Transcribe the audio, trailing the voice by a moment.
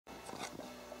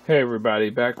Hey everybody,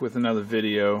 back with another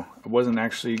video. I wasn't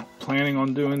actually planning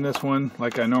on doing this one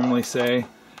like I normally say,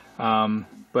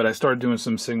 but I started doing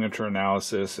some signature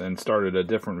analysis and started a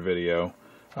different video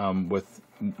with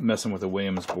messing with the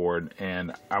Williams board,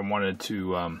 and I wanted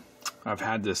to, I've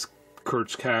had this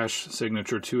Cache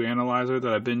Signature 2 analyzer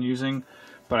that I've been using,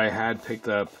 but I had picked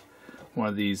up one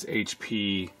of these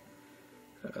HP,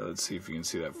 let's see if you can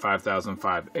see that,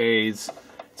 5005As.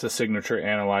 It's a signature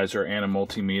analyzer and a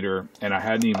multimeter, and I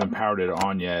hadn't even powered it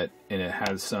on yet, and it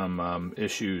has some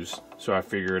issues, so I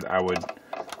figured I would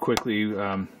quickly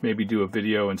maybe do a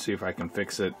video and see if I can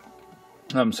fix it.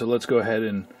 So let's go ahead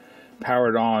and power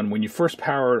it on. When you first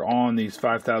power it on these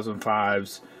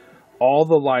 5005s, all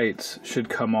the lights should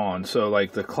come on. So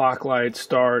like the clock light,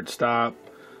 start, stop,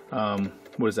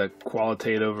 what is that,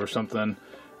 qualitative or something,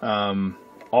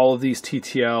 all of these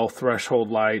TTL, threshold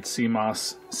lights,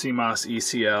 CMOS,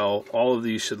 ECL, all of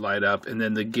these should light up, and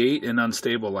then the gate and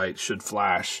unstable lights should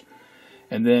flash.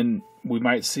 And then we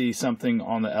might see something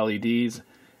on the LEDs,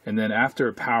 and then after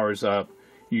it powers up,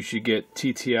 you should get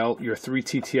TTL, your 3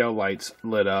 TTL lights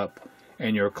lit up,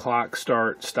 and your clock,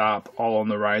 start, stop, all on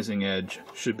the rising edge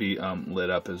should be lit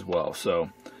up as well. So,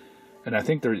 and I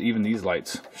think there's even these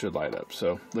lights should light up.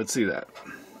 So let's see that.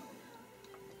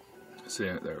 See,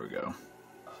 there we go.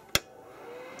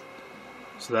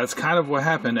 So that's kind of what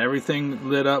happened. Everything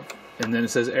lit up, and then it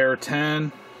says error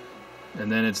 10,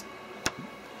 and then it's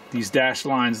these dashed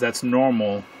lines. That's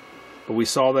normal, but we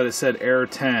saw that it said error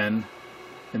 10,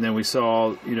 and then we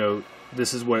saw, you know,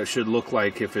 this is what it should look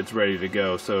like if it's ready to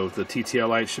go. So the TTL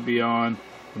light should be on,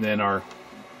 and then our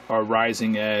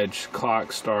rising edge,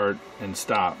 clock, start, and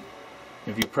stop.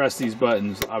 If you press these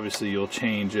buttons, obviously you'll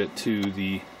change it to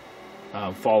the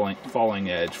falling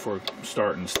edge for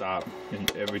start and stop,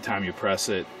 and every time you press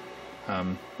it,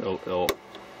 it'll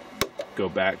go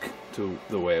back to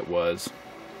the way it was.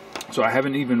 So I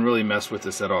haven't even really messed with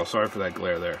this at all. Sorry for that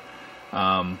glare there,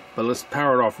 but let's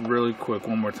power it off really quick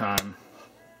one more time,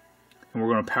 and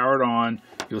we're going to power it on.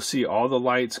 You'll see all the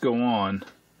lights go on,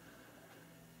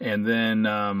 and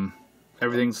then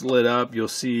everything's lit up. You'll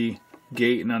see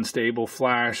gate and unstable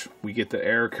flash. We get the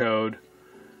error code,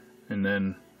 and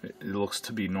then it looks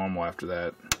to be normal after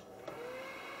that.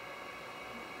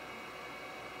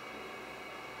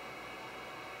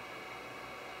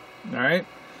 Alright,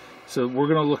 so we're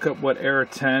going to look up what error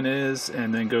 10 is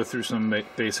and then go through some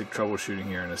basic troubleshooting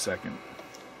here in a second.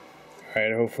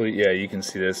 Alright, hopefully, yeah, you can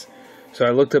see this. So I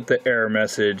looked up the error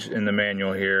message in the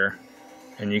manual here,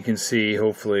 and you can see,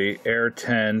 hopefully, error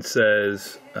 10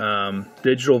 says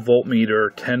digital voltmeter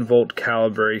 10 volt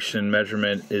calibration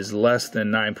measurement is less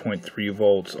than 9.3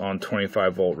 volts on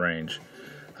 25 volt range.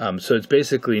 So it's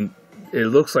basically, it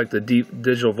looks like the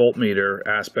digital voltmeter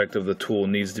aspect of the tool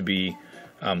needs to be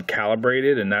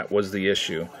calibrated, and that was the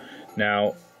issue.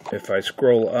 Now, if I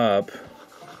scroll up,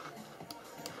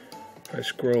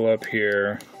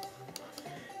 here,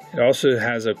 it also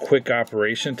has a quick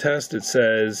operation test. It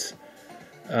says,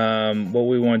 what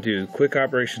we want to do, quick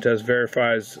operation test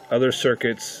verifies other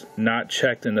circuits not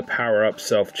checked in the power up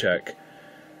self-check.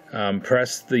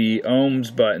 Press the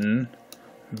ohms button,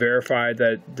 verify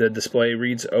that the display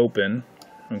reads open.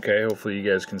 Okay, hopefully you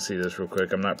guys can see this real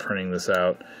quick. I'm not printing this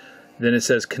out. Then it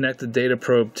says connect the data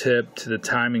probe tip to the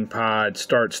timing pod,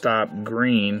 start, stop,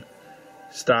 green,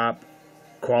 stop,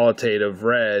 qualitative,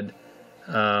 red.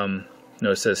 No,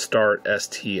 it says start,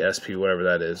 ST, SP, whatever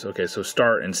that is. Okay, so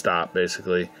start and stop,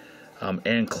 basically,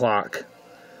 and clock.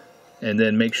 And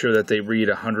then make sure that they read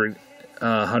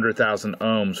 100,000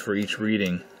 ohms for each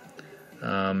reading.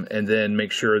 And then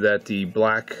make sure that the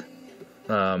black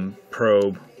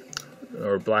probe,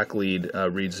 or black lead,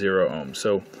 reads 0 ohms.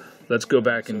 So let's go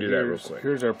back and do that real quick.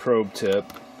 Here's our probe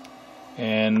tip.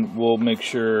 And we'll make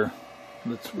sure,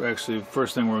 let's actually,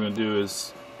 first thing we're going to do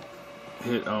is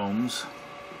hit ohms.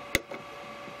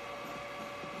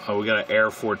 Oh, we got an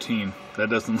error 14. That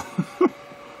doesn't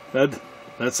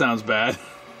that sounds bad.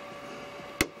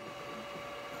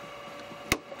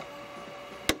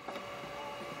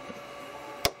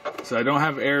 So I don't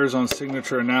have errors on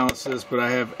signature analysis, but I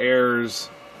have errors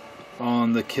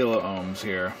on the kilo ohms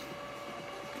here.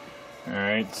 All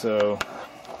right, so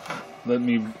let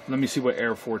me see what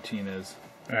error 14 is.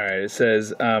 Alright, it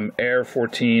says error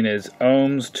 14 is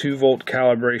ohms, 2 volt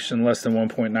calibration less than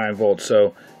 1.9 volts.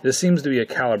 So this seems to be a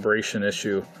calibration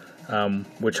issue,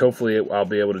 which hopefully I'll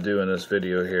be able to do in this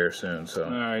video here soon. So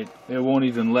alright, it won't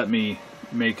even let me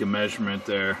make a measurement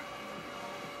there.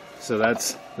 So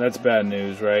that's bad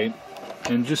news, right?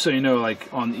 And just so you know, like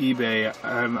on eBay,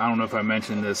 I don't know if I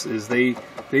mentioned this, is they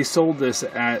sold this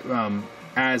at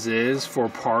as is for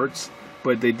parts,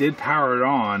 but they did power it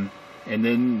on, and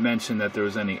didn't mention that there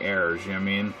was any errors. You know what I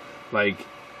mean? Like,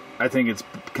 I think it's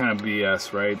kind of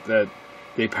BS, right? That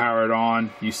they power it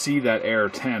on, you see that error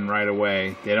 10 right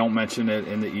away. They don't mention it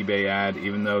in the eBay ad,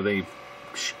 even though they've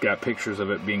got pictures of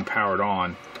it being powered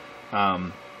on.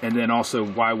 And then also,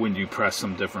 why wouldn't you press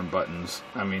some different buttons?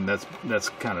 I mean, that's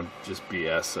kind of just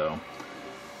BS. So,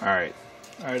 all right.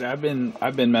 I've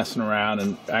been messing around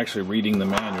and actually reading the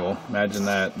manual. Imagine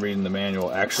that, reading the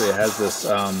manual. Actually, it has this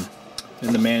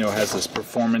in the manual has this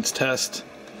performance test,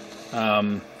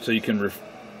 so you can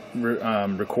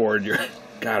record your.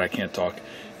 God, I can't talk.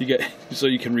 So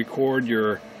you can record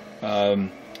your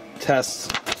tests,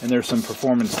 and there's some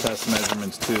performance test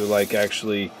measurements too, like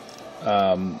actually,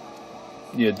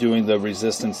 doing the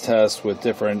resistance test with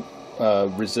different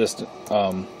resistors,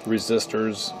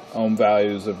 ohm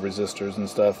values of resistors and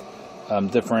stuff,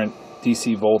 different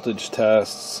DC voltage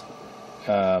tests,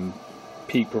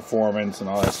 peak performance and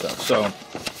all that stuff. So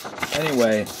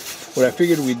anyway, what I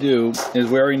figured we'd do is,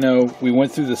 we already know, we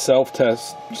went through the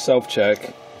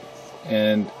self-check,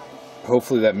 and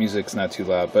hopefully that music's not too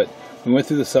loud, but we went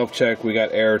through the self-check, we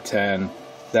got error 10.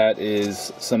 That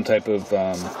is some type of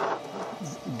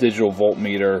digital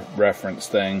voltmeter reference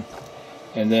thing.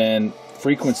 And then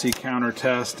frequency counter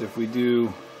test, if we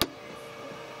do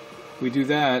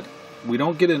that, we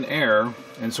don't get an error.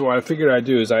 And so what I figured I'd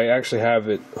do is, I actually have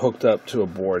it hooked up to a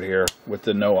board here with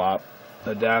the no-op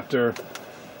adapter,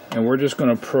 and we're just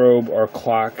going to probe our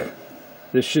clock.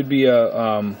 This should be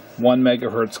a 1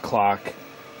 megahertz clock,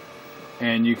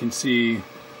 and you can see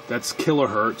that's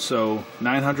kilohertz, so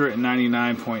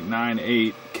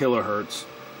 999.98 kilohertz,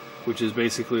 which is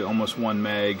basically almost 1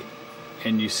 meg.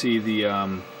 And you see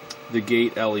the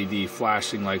gate LED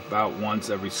flashing like about once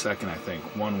every second, I think.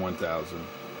 1 1000,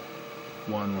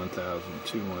 1 1000,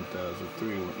 2 1000,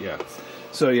 3 yeah.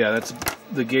 So yeah, that's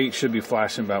the gate should be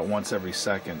flashing about once every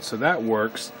second. So that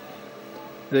works.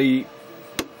 The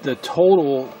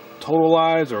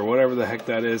totalize, or whatever the heck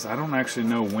that is, I don't actually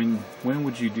know when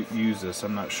would you use this.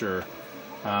 I'm not sure.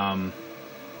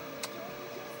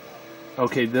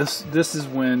 Okay, this is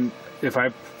when, if I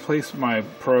place my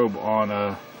probe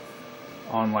on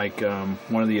like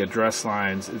one of the address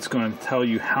lines, it's going to tell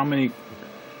you how many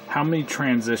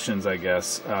transitions, I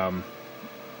guess, from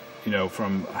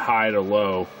high to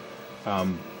low,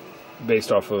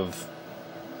 based off of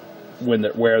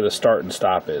where the start and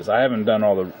stop is. I haven't done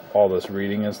all this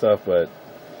reading and stuff, but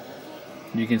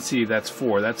you can see that's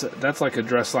 4. That's like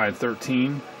address line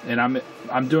 13, and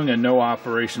I'm doing a no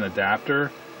operation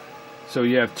adapter, so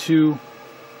you have two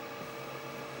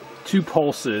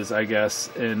pulses, I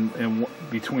guess, in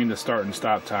between the start and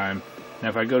stop time. Now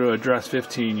if I go to address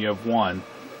 15, you have 1,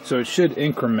 so it should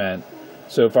increment.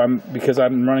 So because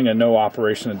I'm running a no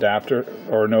operation adapter,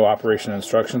 or no operation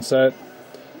instruction set,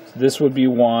 this would be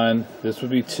 1, this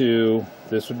would be 2,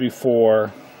 this would be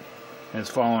 4, and it's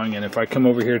following. And if I come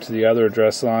over here to the other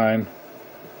address line,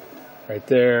 right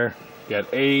there, you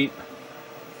got 8,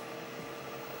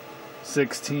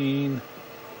 16,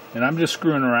 and I'm just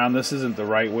screwing around. This isn't the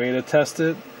right way to test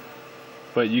it,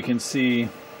 but you can see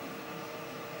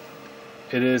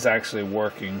it is actually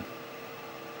working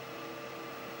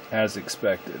as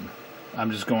expected.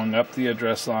 I'm just going up the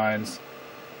address lines.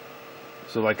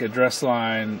 So like address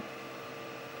line,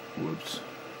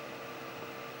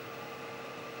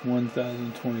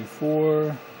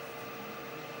 1024,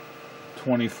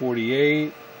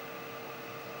 2048,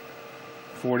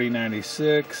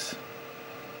 4096,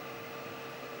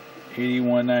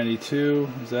 8192,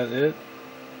 is that it?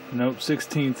 Nope,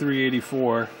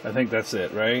 16384, I think that's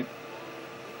it, right?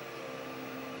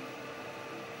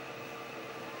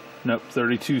 Nope,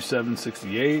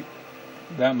 32768,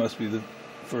 that must be the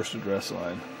first address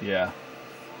line. Yeah,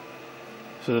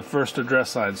 so the first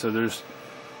address line, so there's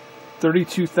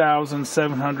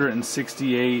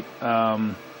 32,768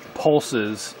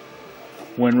 pulses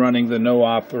when running the no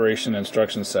operation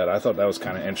instruction set. I thought that was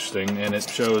kind of interesting, and it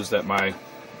shows that my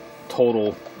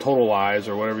totalize,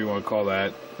 or whatever you want to call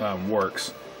that,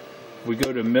 works. If we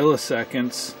go to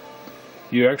milliseconds,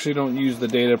 you actually don't use the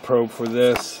data probe for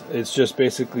this. It's just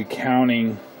basically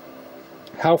counting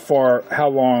how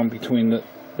long between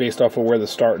based off of where the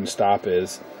start and stop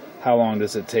is, how long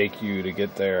does it take you to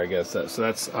get there, I guess. So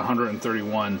that's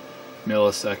 131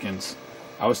 milliseconds.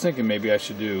 I was thinking maybe I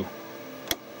should do,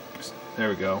 there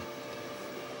we go.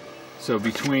 So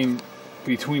between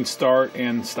start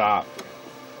and stop,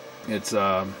 it's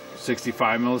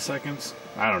 65 milliseconds.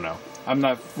 I don't know. I'm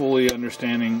not fully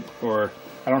understanding, or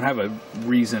I don't have a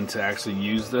reason to actually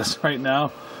use this right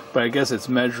now, but I guess it's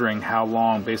measuring how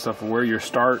long based off of where your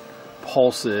start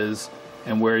pulse is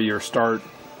and where your start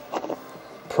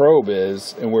probe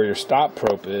is and where your stop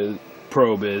probe is,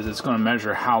 it's going to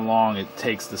measure how long it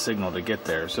takes the signal to get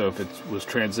there. So if it was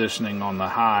transitioning on the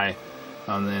high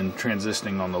and then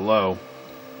transitioning on the low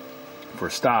for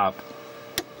stop,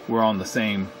 we're on the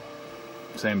same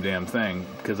damn thing,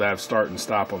 because I have start and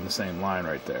stop on the same line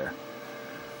right there.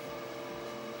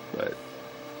 But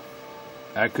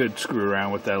I could screw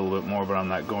around with that a little bit more, but I'm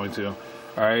not going to.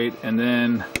 Alright, and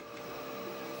then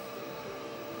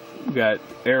we got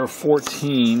error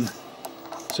 14.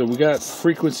 So we got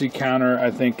frequency counter,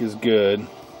 I think is good.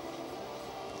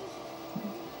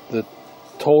 The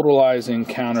totalizing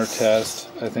counter test,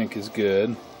 I think is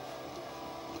good.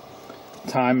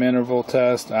 Time interval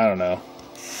test, I don't know.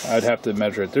 I'd have to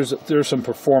measure it. There's some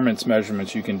performance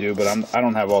measurements you can do, but I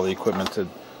don't have all the equipment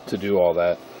to do all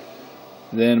that.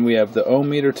 Then we have the ohm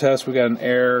meter test. We got an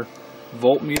error.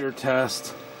 Voltmeter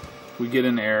test, we get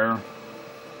an error.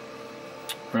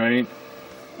 Right.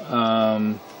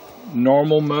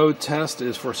 Normal mode test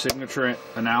is for signature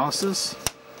analysis.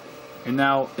 And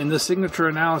now in the signature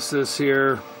analysis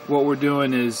here, what we're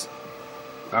doing is,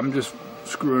 I'm just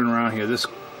screwing around here. This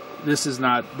is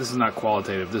not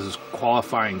qualitative. This is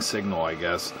qualifying signal, I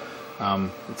guess.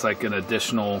 It's like an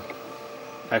additional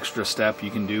extra step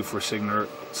you can do for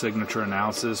signature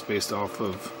analysis based off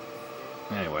of.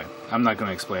 Anyway, I'm not going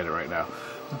to explain it right now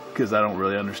because I don't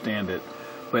really understand it.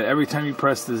 But every time you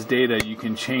press this data, you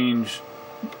can change.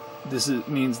 This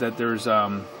means that there's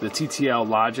the TTL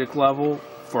logic level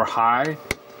for high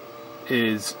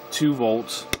is 2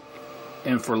 volts,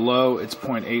 and for low it's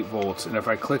 0.8 volts. And if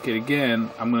I click it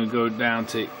again, I'm going to go down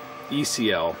to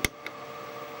ECL,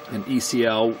 and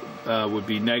ECL would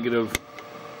be negative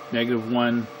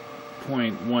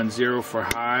 1.10 for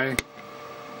high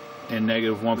and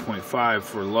negative 1.5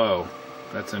 for low.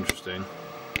 That's interesting.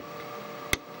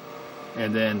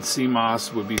 And then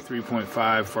CMOS would be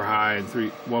 3.5 for high and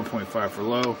 1.5 for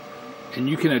low. And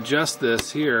you can adjust this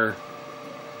here.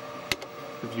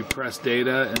 If you press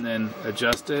data and then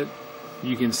adjust it,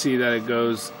 you can see that it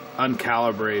goes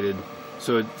uncalibrated.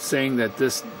 So it's saying that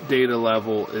this data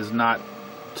level is not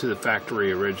to the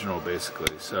factory original,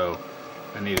 basically. So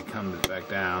I need to come back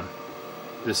down.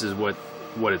 This is what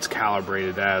it's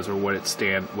calibrated as, or what's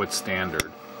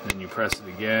standard. Then you press it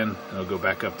again and it'll go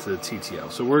back up to the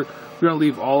TTL. So we're going to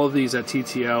leave all of these at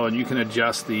TTL, and you can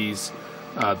adjust these,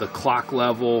 the clock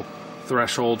level,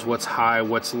 thresholds, what's high,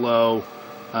 what's low,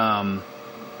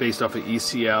 based off of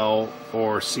ECL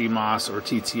or CMOS or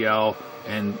TTL,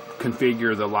 and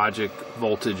configure the logic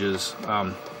voltages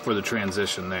for the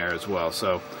transition there as well.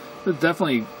 So there's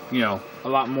definitely, a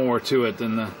lot more to it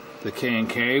than the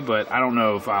K&K, but I don't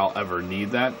know if I'll ever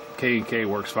need that. K&K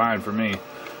works fine for me.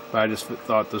 But I just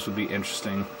thought this would be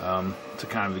interesting to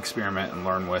kind of experiment and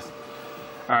learn with.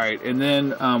 Alright, and then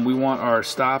we want our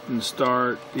stop and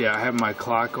start. Yeah, I have my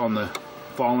clock on the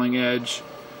falling edge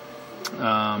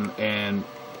and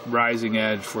rising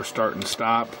edge for start and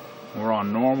stop. We're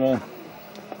on normal.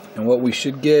 And what we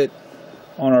should get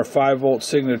on our 5-volt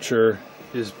signature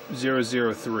is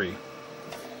 003.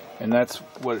 And that's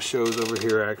what it shows over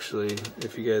here, actually,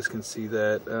 if you guys can see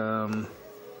that.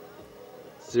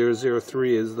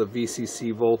 003 is the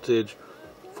VCC voltage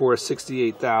for a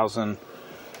 68,000,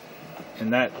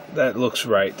 and that looks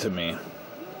right to me.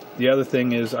 The other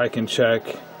thing is I can check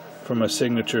from a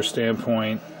signature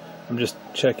standpoint. I'm just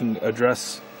checking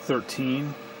address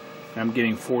 13. I'm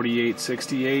getting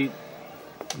 4868,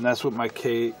 and that's what my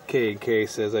K&K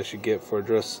says I should get for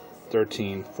address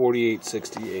 13,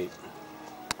 4868.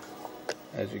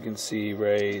 As you can see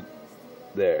right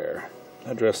there,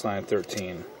 address line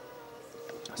 13.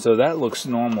 So that looks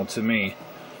normal to me.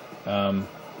 I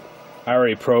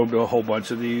already probed a whole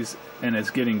bunch of these, and it's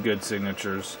getting good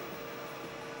signatures.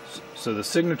 So the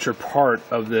signature part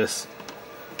of this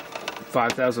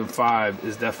 5005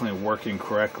 is definitely working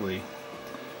correctly.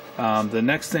 The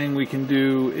next thing we can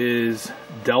do is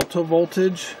delta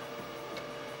voltage,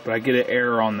 but I get an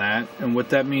error on that. And what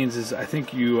that means is, I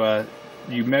think you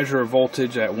measure a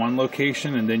voltage at one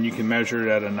location, and then you can measure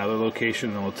it at another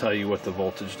location, and it will tell you what the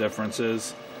voltage difference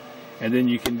is. And then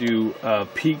you can do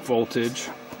peak voltage,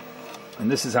 and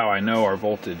this is how I know our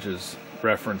voltage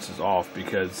reference is off,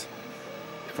 because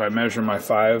if I measure my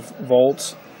 5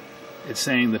 volts, it's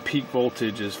saying the peak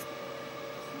voltage is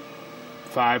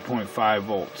 5.5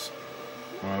 volts.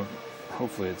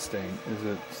 Hopefully it's staying. Is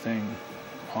it staying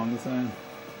on the thing?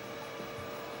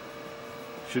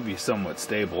 Should be somewhat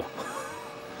stable.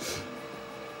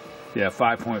 Yeah,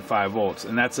 5.5 volts,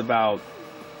 and that's about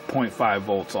 0.5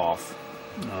 volts off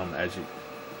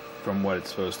from what it's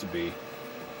supposed to be.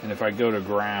 And if I go to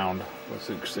ground, what's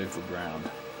it say for ground?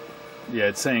 Yeah,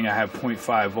 it's saying I have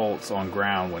 0.5 volts on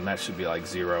ground when that should be like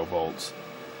 0 volts.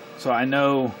 So I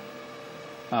know,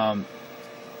 and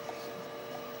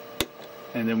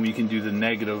then we can do the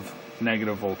negative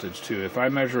voltage too. If I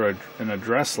measure an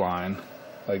address line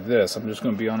like this, I'm just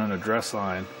going to be on an address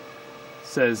line. It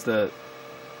says that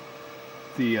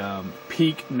the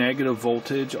peak negative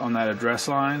voltage on that address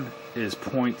line is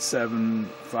 0.75,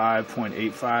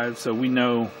 0.85. So we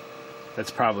know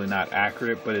that's probably not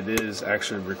accurate, but it is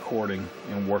actually recording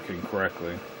and working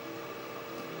correctly.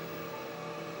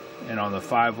 And on the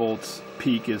 5 volts,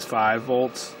 peak is 5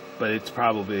 volts, but it's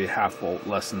probably half volt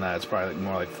less than that. It's probably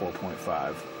more like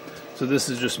 4.5. So this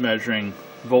is just measuring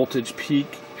voltage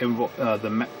peak and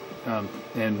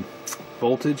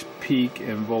voltage peak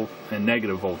and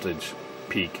negative voltage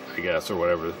peak, I guess, or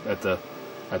whatever, at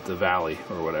the valley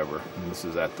or whatever. And this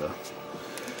is at the.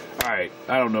 Alright,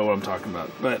 I don't know what I'm talking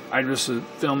about, but I'm just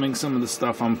filming some of the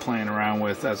stuff I'm playing around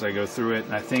with as I go through it,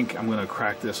 and I think I'm going to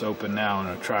crack this open now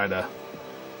and try to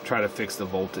fix the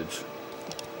voltage.